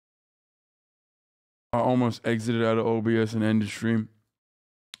I almost exited out of OBS and ended stream.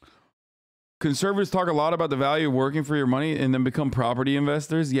 Conservatives talk a lot about the value of working for your money and then become property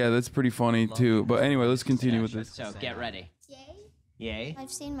investors. Yeah, that's pretty funny too. But anyway, let's continue with this. So get ready. Yay? Yay?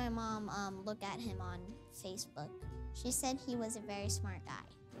 I've seen my mom look at him on Facebook. She said he was a very smart guy.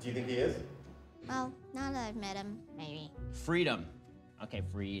 Do you think he is? Well, now that I've met him, maybe. Freedom. Okay,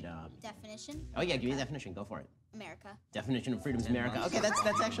 freedom. Definition? Oh yeah, give me a definition. Go for it. America. Definition of freedom is America. Okay,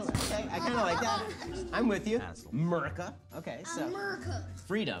 that's actually okay. I kind of like that. I'm with you. America. Okay, so America.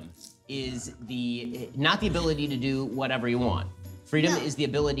 freedom is not the ability to do whatever you want. Freedom is the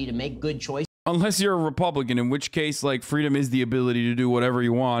ability to make good choices. Unless you're a Republican, in which case, like, freedom is the ability to do whatever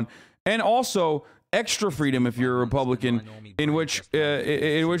you want, and also extra freedom if you're a Republican, in which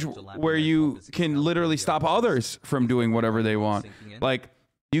where you can literally stop others from doing whatever they want. Like,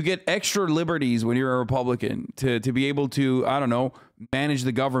 you get extra liberties when you're a Republican to be able to, I don't know, manage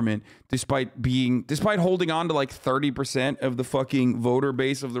the government despite holding on to like 30% of the fucking voter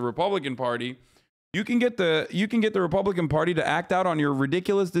base of the Republican Party. You can get the Republican Party to act out on your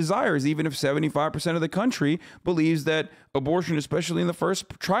ridiculous desires, even if 75% of the country believes that abortion, especially in the first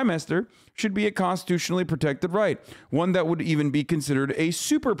trimester, should be a constitutionally protected right. One that would even be considered a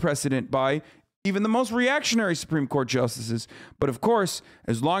super precedent by even the most reactionary Supreme Court justices. But of course,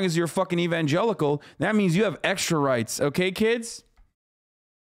 as long as you're fucking evangelical, that means you have extra rights. Okay, kids?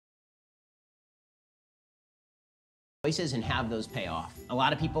 Choices and have those pay off. A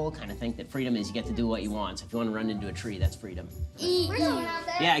lot of people kind of think that freedom is you get to do what you want. So if you want to run into a tree, that's freedom. Eat.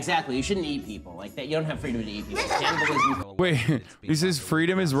 Yeah, exactly. You shouldn't eat people like that. You don't have freedom to eat people. Cannibalism. Wait, he says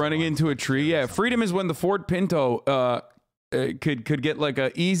freedom is running into a tree? Yeah, freedom is when the Ford Pinto could get like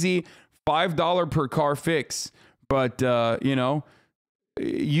a easy $5 per car fix, but you know,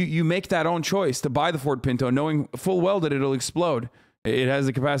 you make that own choice to buy the Ford Pinto, knowing full well that it'll explode. It has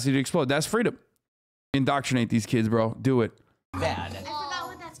the capacity to explode. That's freedom. Indoctrinate these kids, bro. Do it. Bad. I forgot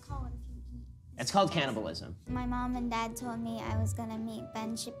what that's called. It's called cannibalism. My mom and dad told me I was gonna meet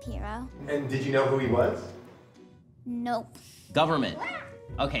Ben Shapiro. And did you know who he was? Nope. Government.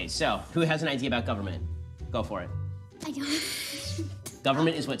 Okay, so who has an idea about government? Go for it. I don't.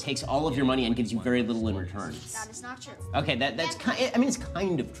 Government is what takes all of your money and gives you very little in return. That is not true. Okay, that's kind. I mean, it's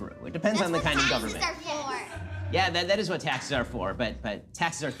kind of true. It depends on the kind of government. Yeah, that is what taxes are for, but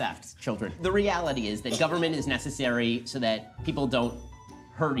taxes are theft, children. The reality is that government is necessary so that people don't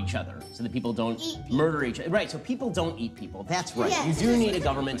hurt each other, so that people don't murder each other. Right, so people don't eat people. That's right. Yes. You do need a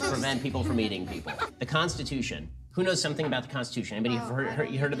government to prevent people from eating people. The Constitution. Who knows something about the Constitution?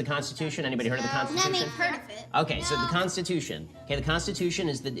 Anybody heard of the Constitution? Anybody heard of the Constitution? Never heard of it. Okay, so the Constitution. Okay, the Constitution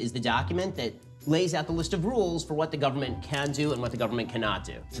is the document that lays out the list of rules for what the government can do and what the government cannot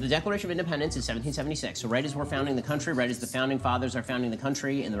do. So the Declaration of Independence is 1776. So right as we're founding the country, right as the founding fathers are founding the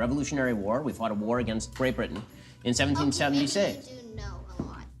country in the Revolutionary War, we fought a war against Great Britain in 1776. Okay, maybe you do know a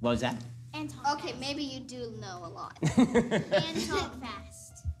lot. What was that? And talk okay, maybe you do know a lot. And talk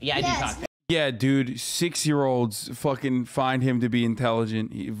fast. Yeah, I do talk fast. Yeah, dude, 6-year-olds fucking find him to be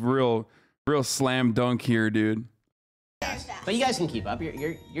intelligent. Real slam dunk here, dude. But you guys can keep up.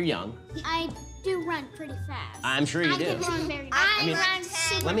 You're young. I do run pretty fast. I'm sure you do. I can run very fast. I mean, run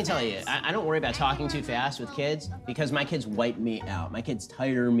super let me tell you, I don't worry about talking too fast with kids because my kids wipe me out. My kids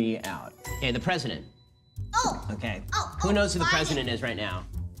tire me out. Okay, the president. Oh. Okay. Who knows who the president is right now?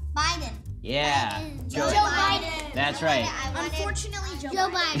 Biden. Yeah. Joe Biden. That's right. Unfortunately, Joe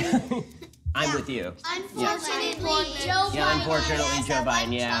Biden. I'm with you. Unfortunately, Joe Biden. Yeah, unfortunately, Joe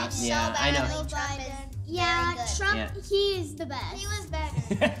Biden. Yeah, I know. Yeah, Trump, Yeah. he is the best. He was better.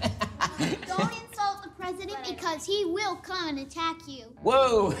 Don't insult the president because he will come and attack you.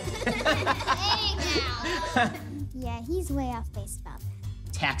 Whoa. Anyhow. Yeah, he's way off base about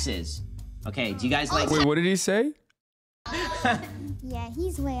that. Taxes. Okay, do you guys like... Wait, what did he say? Yeah,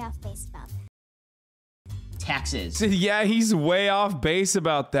 he's way off base about that. Taxes. Yeah, he's way off base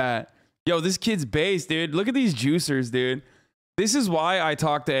about that. Yo, this kid's base, dude. Look at these juicers, dude. This is why I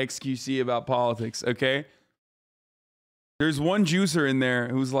talk to XQC about politics, okay? There's one juicer in there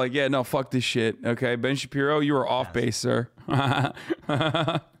who's like, yeah, no, fuck this shit, okay? Ben Shapiro, you are off base, sir.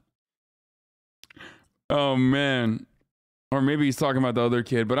 Oh, man. Or maybe he's talking about the other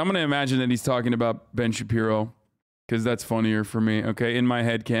kid, but I'm going to imagine that he's talking about Ben Shapiro because that's funnier for me, okay? In my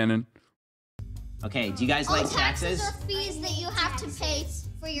head canon. Okay, do you guys like taxes? Taxes are fees that you have to pay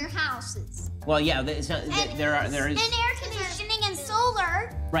for your houses. Well, yeah, there is... And air conditioning and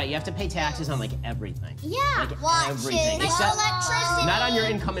solar. Right, you have to pay taxes on, like, everything. Yeah. Like, everything. Like Except electricity. not on your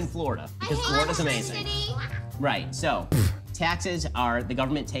income in Florida, because Florida's amazing. Electricity. Right, so, Taxes are the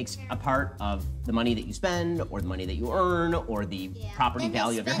government takes a part of the money that you spend, or the money that you earn, or the property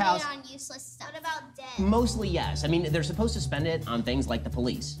value of your house. On useless stuff. What about debt? Mostly, yes. I mean, they're supposed to spend it on things like the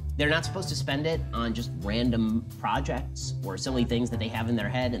police. They're not supposed to spend it on just random projects or silly things that they have in their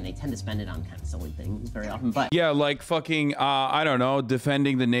head, and they tend to spend it on kind of silly things very often. But yeah, like fucking, I don't know,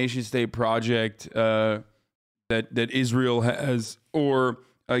 defending the nation-state project that Israel has, or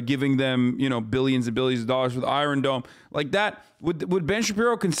giving them, you know, billions and billions of dollars for the Iron Dome, like that. Would Ben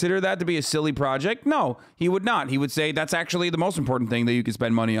Shapiro consider that to be a silly project? No, he would not. He would say that's actually the most important thing that you can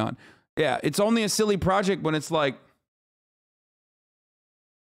spend money on. Yeah, it's only a silly project when it's like,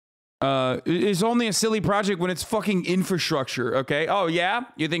 it's only a silly project when it's fucking infrastructure. Okay. Oh yeah,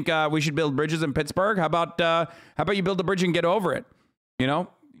 you think we should build bridges in Pittsburgh? How about you build a bridge and get over it? You know,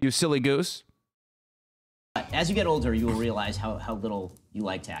 you silly goose. as you get older, you will realize how little you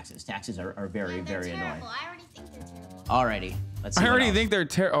like taxes. Taxes are very, very annoying. I already think they're terrible. Alrighty, let's see. I already think they're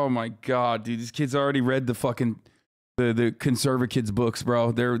terrible. Oh my god, dude, these kids already read the fucking the conservative kids books,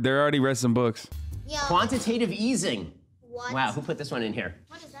 bro. They're already read some books. Yo, Quantitative easing. what? Wow, who put this one in here?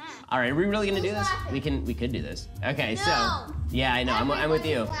 What is that? All right, are we really gonna do Who's this? laughing? We could do this. Okay, No. so yeah, I know. I'm with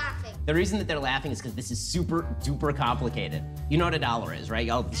you. Everybody's laughing. The reason that they're laughing is because this is super duper complicated. You know what a dollar is, right?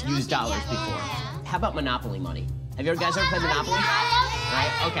 Y'all used dollars before. How about Monopoly money? Have you guys ever played Monopoly?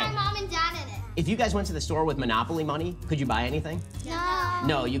 Right? Okay. My mom and dad in it. If you guys went to the store with Monopoly money, could you buy anything? No.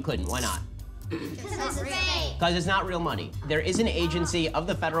 No, you couldn't. Why not? Because it's fake. Because it's not real money. There is an agency of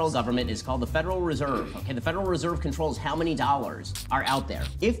the federal government. It's called the Federal Reserve. Okay, the Federal Reserve controls how many dollars are out there.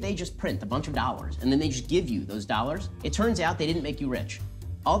 If they just print a bunch of dollars and then they just give you those dollars, it turns out they didn't make you rich.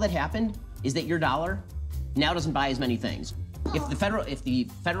 All that happened is that your dollar now doesn't buy as many things. If the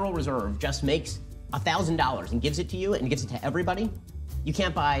Federal Reserve just makes $1,000 and gives it to you and gives it to everybody, you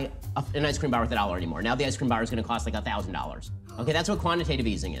can't buy an ice cream bar with $1 anymore. Now the ice cream bar is going to cost like $1,000. Okay, that's what quantitative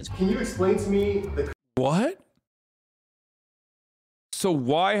easing is. Can you explain to me the What? So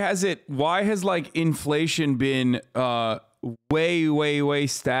why has like inflation been way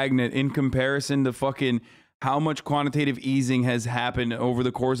stagnant in comparison to fucking how much quantitative easing has happened over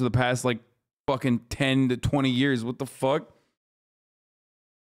the course of the past like fucking 10 to 20 years? What the fuck?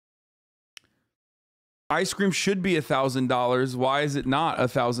 Ice cream should be $1,000. Why is it not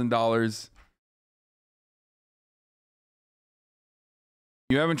 $1,000?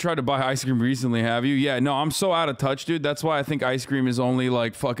 You haven't tried to buy ice cream recently, have you? Yeah, no, I'm so out of touch, dude. That's why I think ice cream is only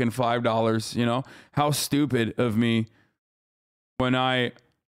like fucking $5, you know? How stupid of me when I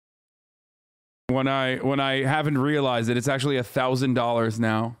haven't realized that it's actually $1,000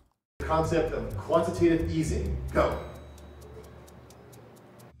 now. concept of quantitative easing? Go.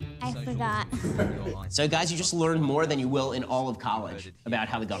 I forgot. So guys, you just learned more than you will in all of college about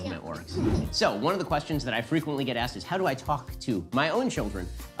how the government works. So one of the questions that I frequently get asked is, how do I talk to my own children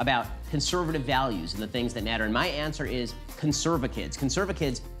about conservative values and the things that matter? And my answer is Conserva-Kids.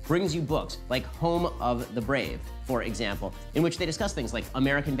 Conserva-Kids brings you books like Home of the Brave, for example, in which they discuss things like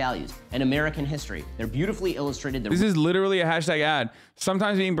American values and American history. They're beautifully illustrated. This is literally a hashtag ad.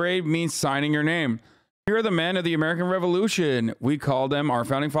 Sometimes being brave means signing your name. Here are the men of the American Revolution. We call them our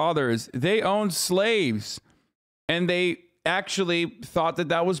founding fathers. They owned slaves, and they actually thought that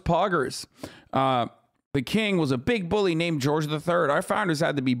that was poggers. The king was a big bully named George III. Our founders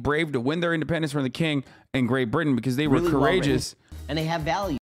had to be brave to win their independence from the king in Great Britain because they were really courageous. And they have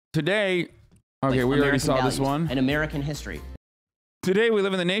values. Today, okay, like we already saw this one. And American history. Today, we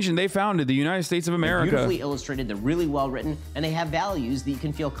live in the nation they founded, the United States of America. They're beautifully illustrated, they're really well written, and they have values that you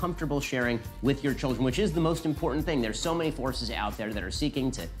can feel comfortable sharing with your children, which is the most important thing. There's so many forces out there that are seeking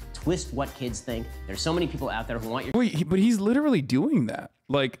to twist what kids think. There's so many people out there who want your... Wait, but he's literally doing that.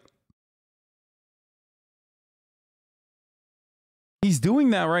 Like, he's doing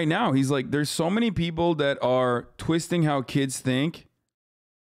that right now. He's like, there's so many people that are twisting how kids think.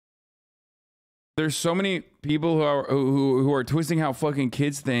 There's so many people who are twisting how fucking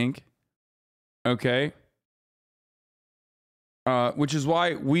kids think. Okay. Which is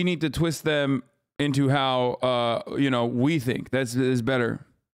why we need to twist them into how we think. That's better.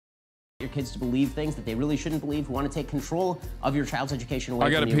 Your kids to believe things that they really shouldn't believe, who want to take control of your child's education away I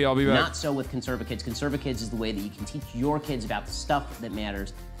gotta from you. pee, I'll be back. Not so with Conserva-Kids. Conserva-Kids is the way that you can teach your kids about the stuff that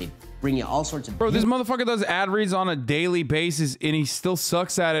matters. They bring you all sorts of... Bro, this motherfucker does ad reads on a daily basis and he still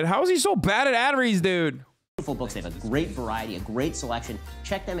sucks at it. How is he so bad at ad reads, dude? Beautiful books. They have a great variety, a great selection.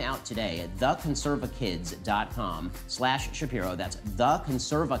 Check them out today at theconservakids.com/Shapiro. That's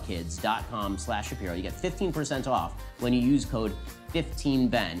theconservakids.com/Shapiro. You get 15% off when you use code 15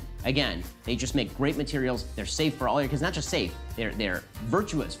 Ben. Again, they just make great materials. They're safe for all your kids. Not just safe, they're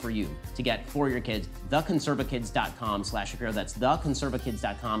virtuous for you to get for your kids. theconservakids.com/Shapiro. That's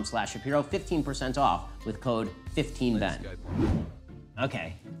theconservakids.com/Shapiro. 15% off with code 15Ben.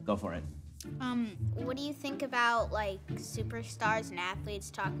 Okay, go for it. What do you think about, like, superstars and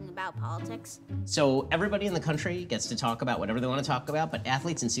athletes talking about politics? So everybody in the country gets to talk about whatever they want to talk about, but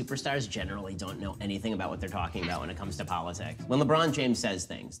athletes and superstars generally don't know anything about what they're talking about when it comes to politics. When LeBron James says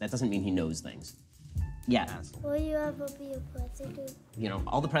things, that doesn't mean he knows things. Yeah. Will you ever be a president? You know,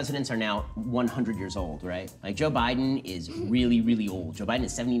 all the presidents are now 100 years old, right? Like, Joe Biden is really, really old. Joe Biden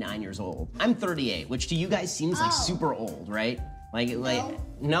is 79 years old. I'm 38, which to you guys seems like super old, right?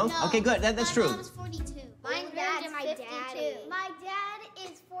 No? Okay, good. That's true. My mom is 42. My dad's 52. My dad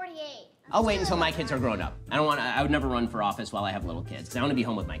is 48. I'll wait until my kids are grown up. I would never run for office while I have little kids, because I want to be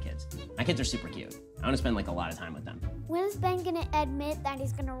home with my kids. My kids are super cute. I want to spend, like, a lot of time with them. When is Ben gonna admit that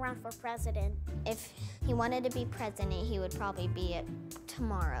he's gonna run for president? If he wanted to be president, he would probably be it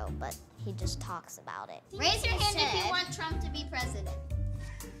tomorrow, but he just talks about it. Raise your hand if you want Trump to be president.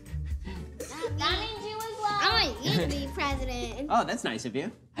 That means you as well. I want you to be president. Oh, that's nice of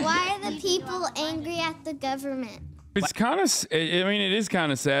you. Why are the people angry at the government? It's kind of, I mean, it is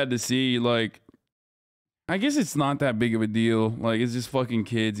kind of sad to see, like, I guess it's not that big of a deal. Like, it's just fucking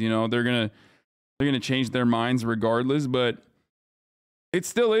kids, you know, they're gonna change their minds regardless, but it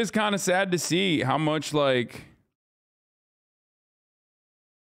still is kind of sad to see how much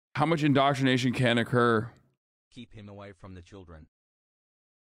indoctrination can occur. Keep him away from the children.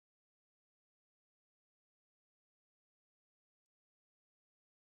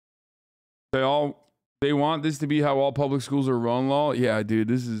 They want this to be how all public schools are run, law. Yeah, dude,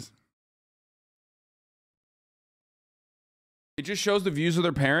 it just shows the views of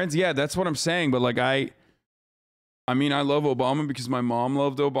their parents. Yeah, that's what I'm saying. But like, I mean, I love Obama because my mom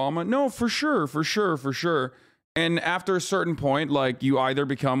loved Obama. No, for sure. And after a certain point, like, you either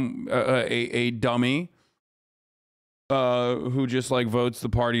become a dummy who just like votes the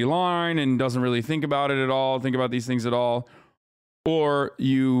party line and doesn't really think about it at all, think about these things at all. Or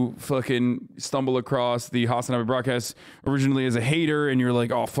you fucking stumble across the HasanAbi broadcast originally as a hater and you're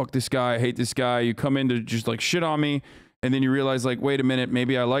like, oh, fuck this guy, I hate this guy. You come in to just like shit on me. And then you realize, like, wait a minute,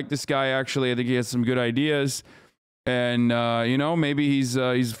 maybe I like this guy actually. I think he has some good ideas. And, you know, maybe he's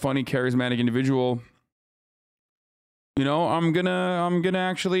a funny, charismatic individual. You know, I'm gonna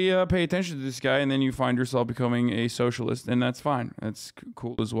actually pay attention to this guy. And then you find yourself becoming a socialist. And that's fine. That's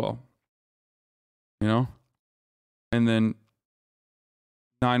cool as well. You know? And then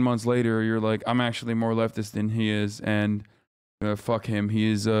 9 months later, you're like, I'm actually more leftist than he is, and fuck him. He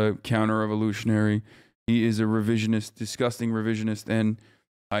is a counter-revolutionary. He is a revisionist, disgusting revisionist, and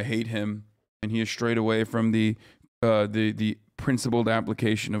I hate him. And he is strayed away from the principled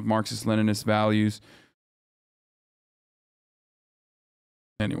application of Marxist-Leninist values.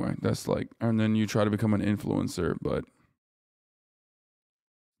 Anyway, that's like, and then you try to become an influencer, but it's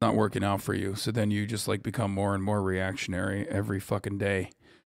not working out for you. So then you just like become more and more reactionary every fucking day.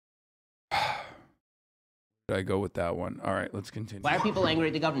 Did I go with that one? All right, let's continue. Why are people angry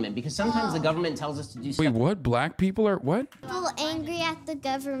at the government? Because sometimes the government tells us to do stuff. Wait, what? Black people are what? People angry at the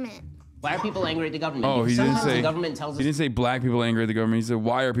government. Why are people angry at the government? Oh, because he didn't sometimes say. the government tells us. He didn't say black people angry at the government. He said,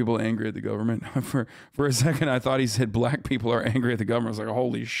 why are people angry at the government? For a second, I thought he said black people are angry at the government. I was like,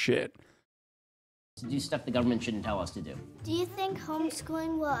 holy shit. To do stuff the government shouldn't tell us to do. Do you think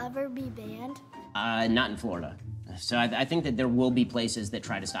homeschooling will ever be banned? Not in Florida. So I think that there will be places that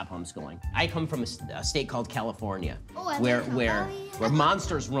try to stop homeschooling. I come from a state called California, where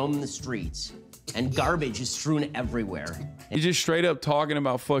monsters roam the streets and garbage is strewn everywhere. He's just straight up talking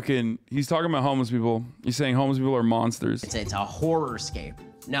about fucking. He's talking about homeless people. He's saying homeless people are monsters. It's a horror-scape.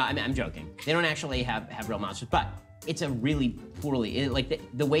 No, I'm joking. They don't actually have real monsters, but it's a really poorly,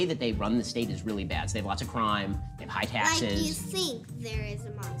 the way that they run the state is really bad. So they have lots of crime, they have high taxes. Like you think there is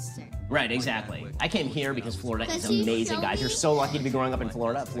a monster. Right, exactly. I came here because Florida is amazing, guys. You're so lucky to be growing up in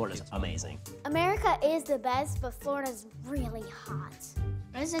Florida. Florida's amazing. America is the best, but Florida's really hot.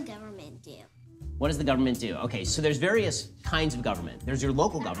 What does the government do? What does the government do? Okay, so there's various kinds of government. There's your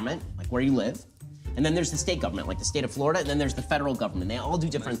local government, like where you live. And then there's the state government, like the state of Florida, and then there's the federal government. They all do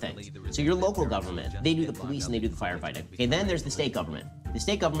different things. So your local government, they do the police and they do the firefighting. Okay, then there's the state government. The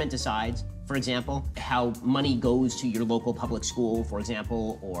state government decides, for example, how money goes to your local public school, for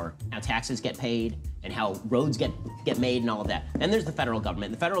example, or how taxes get paid, and how roads get made and all of that. Then there's the federal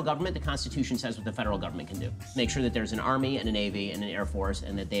government. The federal government, the Constitution says what the federal government can do. Make sure that there's an army and a navy and an air force,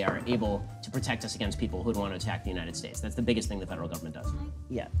 and that they are able to protect us against people who would want to attack the United States. That's the biggest thing the federal government does.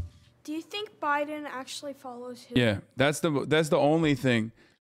 Yeah. Do you think Biden actually follows his? Yeah, that's the only thing.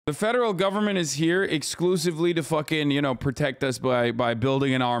 The federal government is here exclusively to fucking, you know, protect us by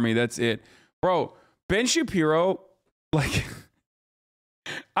building an army. That's it. Bro, Ben Shapiro, like,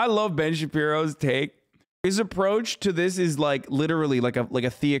 I love Ben Shapiro's take. His approach to this is like literally like a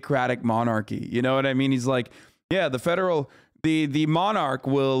theocratic monarchy. You know what I mean? He's like, yeah, the monarch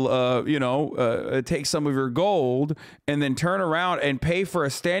will, take some of your gold and then turn around and pay for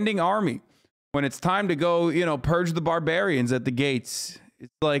a standing army when it's time to go, you know, purge the barbarians at the gates.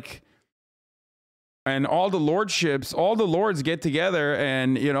 It's like, and all the lords get together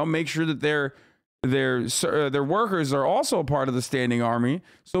and, you know, make sure that their workers are also a part of the standing army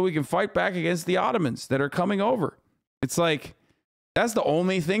so we can fight back against the Ottomans that are coming over. It's like, that's the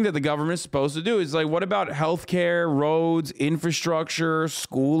only thing that the government is supposed to do. It's like, what about healthcare, roads, infrastructure,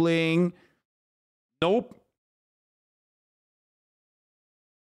 schooling? Nope.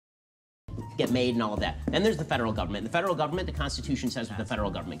 Get made and all of that. And there's the federal government. The federal government, the Constitution says what the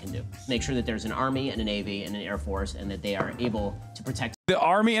federal government can do. Make sure that there's an army and a navy and an air force and that they are able to protect. The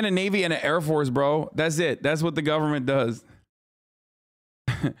army and a navy and an air force, bro. That's it. That's what the government does.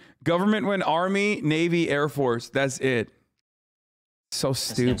 Government when army, navy, air force. That's it. So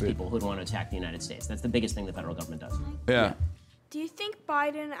stupid. Against people who would want to attack the United States. That's the biggest thing the federal government does. Yeah. Do you think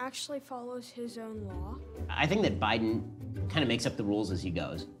Biden actually follows his own law? I think that Biden kind of makes up the rules as he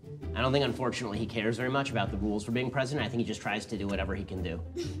goes. I don't think, unfortunately, he cares very much about the rules for being president. I think he just tries to do whatever he can do.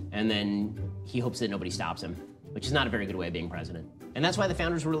 And then he hopes that nobody stops him, which is not a very good way of being president. And that's why the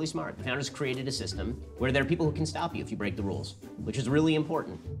founders were really smart. The founders created a system where there are people who can stop you if you break the rules, which is really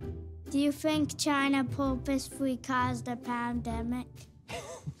important. Do you think China purposefully caused a pandemic?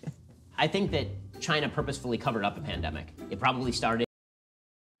 I think that China purposefully covered up a pandemic. It probably started.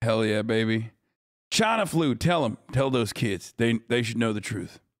 Hell yeah, baby. China flu. Tell those kids. They should know the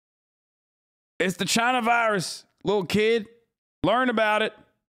truth. It's the China virus, little kid. Learn about it.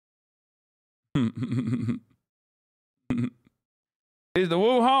 It's the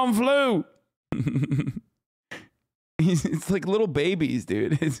Wuhan flu. It's like little babies,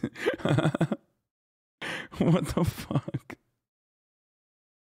 dude. What the fuck?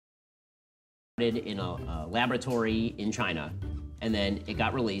 In a laboratory in China, and then it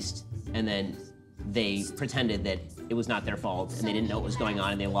got released, and then they pretended that it was not their fault, and they didn't know what was going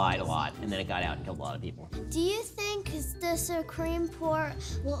on, and they lied a lot, and then it got out and killed a lot of people. Do you think the Supreme Court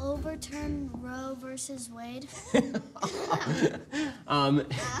will overturn Roe versus Wade?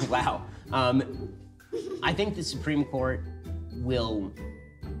 Wow. I think the Supreme Court will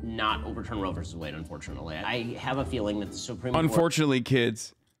not overturn Roe versus Wade, unfortunately. I have a feeling that the Supreme Court... Unfortunately,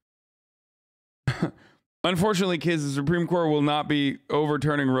 kids. Unfortunately, kids, the Supreme Court will not be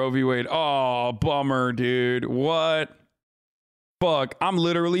overturning Roe v. Wade. Oh, bummer, dude. What? Fuck. I'm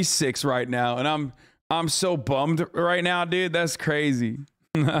literally 6 right now, and I'm so bummed right now, dude. That's crazy.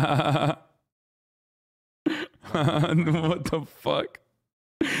 What the fuck?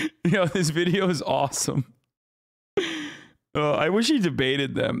 Yo, this video is awesome. I wish he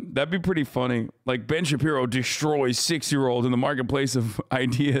debated them. That'd be pretty funny. Like, Ben Shapiro destroys 6-year-old in the marketplace of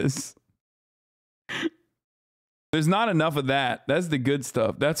ideas. There's not enough of that. That's the good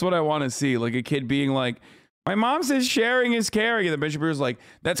stuff. That's what I want to see. Like a kid being like, my mom says sharing is caring. And the Bishop is like,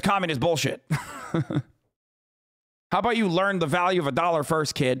 that's communist bullshit. How about you learn the value of $1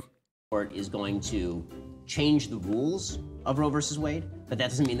 first, kid? Court is going to change the rules of Roe versus Wade, but that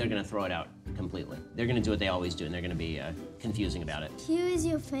doesn't mean they're going to throw it out completely. They're going to do what they always do, and they're going to be confusing about it. Who is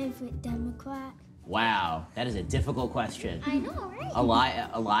your favorite Democrat? Wow, that is a difficult question. I know, right?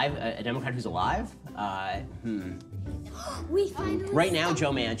 Alive? A Democrat who's alive? We finally Right now,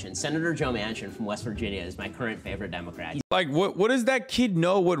 Joe Manchin. Senator Joe Manchin from West Virginia is my current favorite Democrat. Like, what does that kid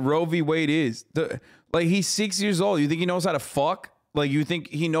know what Roe v. Wade is? Like, he's 6 years old. You think he knows how to fuck? Like, you think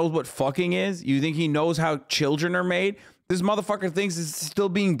he knows what fucking is? You think he knows how children are made? This motherfucker thinks it's still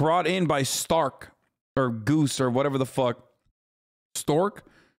being brought in by Stark or Goose or whatever the fuck. Stork?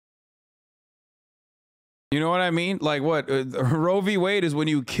 You know what I mean? Like what? Roe v. Wade is when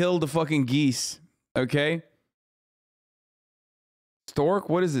you kill the fucking geese. Okay? Stork?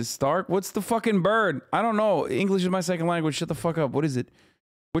 What is it? Stark? What's the fucking bird? I don't know. English is my second language. Shut the fuck up. What is it?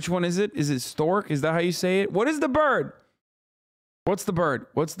 Which one is it? Is it stork? Is that how you say it? What is the bird? What's the bird?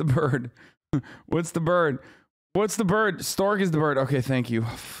 What's the bird? What's the bird? What's the bird? Stork is the bird. Okay, thank you.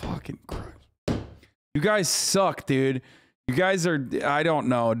 Fucking Christ. You guys suck, dude. You guys are, I don't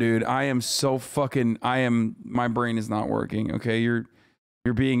know, dude. I am so fucking, my brain is not working, okay? You're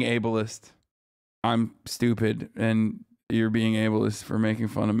being ableist. I'm stupid, and you're being ableist for making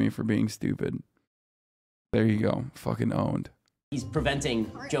fun of me for being stupid. There you go. Fucking owned. He's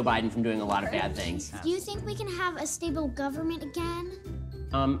preventing Joe Biden from doing a lot of bad things. Do you think we can have a stable government again?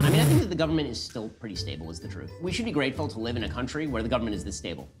 I mean, I think that the government is still pretty stable, is the truth. We should be grateful to live in a country where the government is this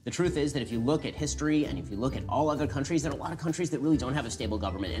stable. The truth is that if you look at history and if you look at all other countries, there are a lot of countries that really don't have a stable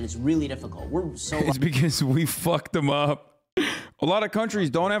government, and it's really difficult. We're so... It's because we fucked them up. A lot of countries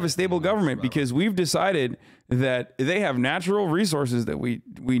don't have a stable government because we've decided that they have natural resources that we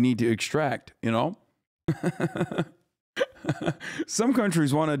need to extract, you know? Some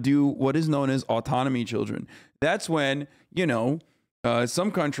countries want to do what is known as autonomy children. That's when, you know,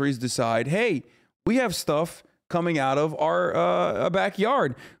 some countries decide, hey, we have stuff coming out of our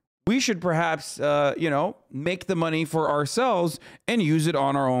backyard. We should perhaps, you know, make the money for ourselves and use it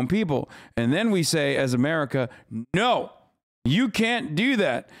on our own people. And then we say, as America, no, you can't do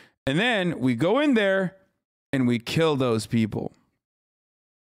that. And then we go in there and we kill those people.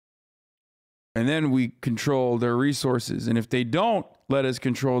 And then we control their resources. And if they don't let us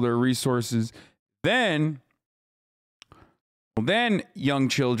control their resources, then young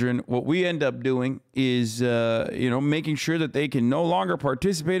children, what we end up doing is, you know, making sure that they can no longer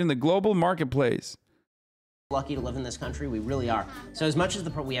participate in the global marketplace. Lucky to live in this country, we really are. So as much as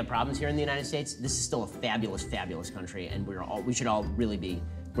we have problems here in the United States, this is still a fabulous, fabulous country, and we should all really be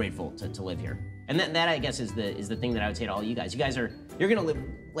grateful to live here. And that I guess is the thing that I would say to all you guys. You guys you're gonna live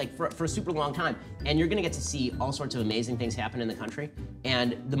like for a super long time, and you're gonna get to see all sorts of amazing things happen in the country.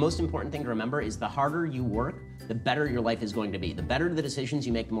 And the most important thing to remember is the harder you work, the better your life is going to be. The better the decisions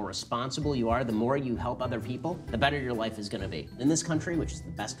you make, the more responsible you are, the more you help other people, the better your life is gonna be. In this country, which is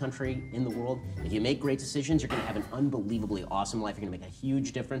the best country in the world, if you make great decisions, you're gonna have an unbelievably awesome life. You're gonna make a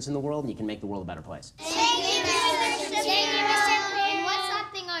huge difference in the world, and you can make the world a better place.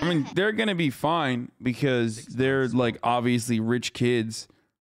 I mean, they're going to be fine because they're like obviously rich kids.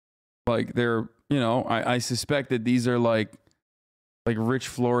 Like they're, you know, I suspect that these are like rich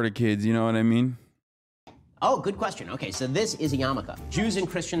Florida kids. You know what I mean? Oh, good question. Okay, so this is a yarmulke. Jews and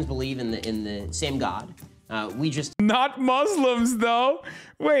Christians believe in the same God. Not Muslims though.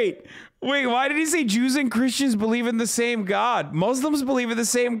 Wait, why did he say Jews and Christians believe in the same God? Muslims believe in the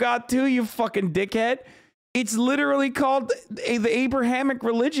same God too, you fucking dickhead. It's literally called the Abrahamic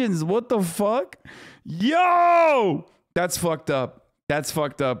religions. What the fuck? Yo! That's fucked up. That's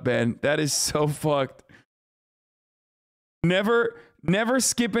fucked up, Ben. That is so fucked. Never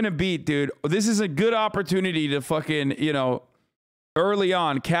skipping a beat, dude. This is a good opportunity to fucking, you know, early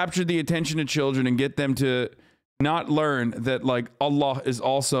on, capture the attention of children and get them to not learn that, like, Allah is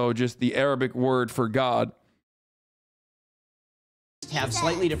also just the Arabic word for God. Have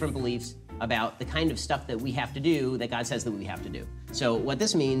slightly different beliefs about the kind of stuff that we have to do that God says that we have to do. So what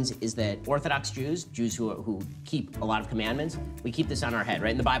this means is that Orthodox Jews who keep a lot of commandments, we keep this on our head, right?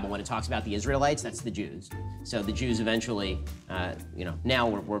 In the Bible, when it talks about the Israelites, that's the Jews. So the Jews eventually, you know, now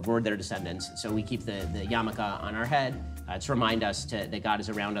we're their descendants. So we keep the yarmulke on our head to remind us that God is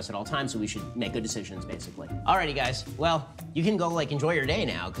around us at all times, so we should make good decisions, basically. Alrighty, guys. Well, you can go, like, enjoy your day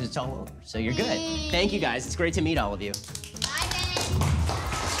now, because it's all over. So you're good. Thank you, guys. It's great to meet all of you.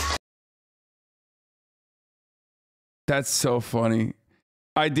 That's so funny.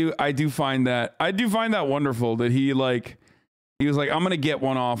 I do find that wonderful that he was like, I'm gonna get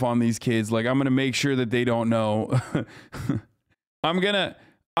one off on these kids. Like, I'm gonna make sure that they don't know. I'm gonna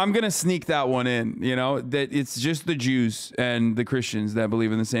sneak that one in, you know, that it's just the Jews and the Christians that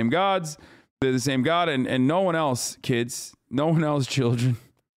believe in the same gods. They're the same God, and no one else, kids. No one else, children.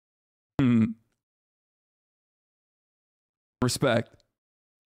 Respect.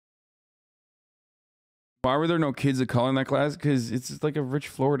 Why were there no kids of color in that class? Because it's like a rich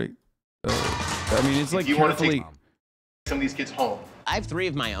Florida. I mean, it's like you want to carefully. take some of these kids home. I have 3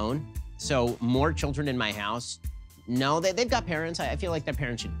 of my own, so more children in my house. No, they've got parents. I feel like their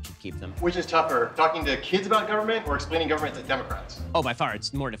parents should keep them. Which is tougher, talking to kids about government or explaining government to Democrats? Oh, by far,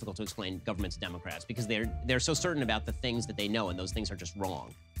 it's more difficult to explain government to Democrats because they're so certain about the things that they know, and those things are just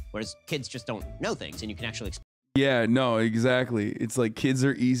wrong. Whereas kids just don't know things, and you can actually explain. Yeah, no, exactly. It's like kids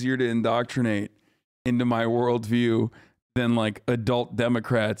are easier to indoctrinate into my worldview than like adult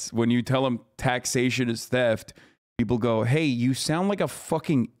Democrats. When you tell them taxation is theft, people go, hey, you sound like a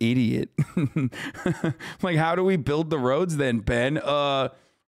fucking idiot. Like, how do we build the roads then, Ben? You know,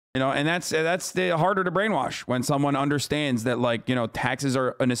 and that's the harder to brainwash when someone understands that, like, you know, taxes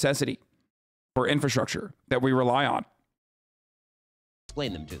are a necessity for infrastructure that we rely on.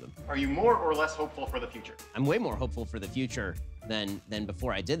 Explain them to them. Are you more or less hopeful for the future? I'm way more hopeful for the future than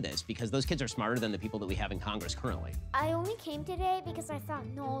before I did this, because those kids are smarter than the people that we have in Congress currently. I only came today because I thought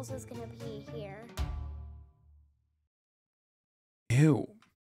Knowles was gonna be here. Ew.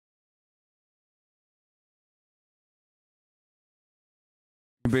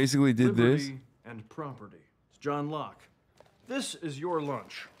 Basically did this. Liberty and property. It's John Locke. This is your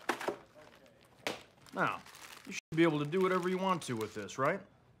lunch. Now, you should be able to do whatever you want to with this, right?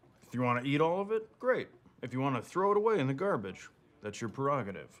 If you want to eat all of it, great. If you want to throw it away in the garbage, that's your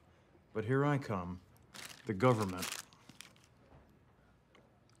prerogative. But here I come, the government.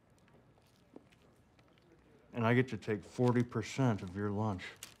 And I get to take 40% of your lunch.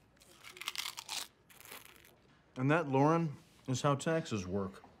 And that, Lauren, is how taxes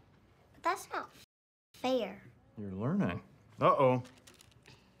work. That's not fair. You're learning. Uh-oh.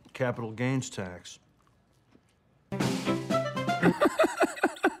 Capital gains tax.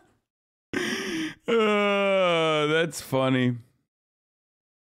 That's funny.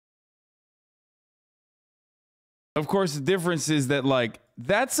 Of course, the difference is that, like,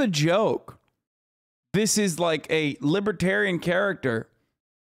 that's a joke. This is like a libertarian character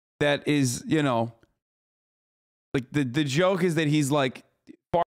that is, you know, like the joke is that he's like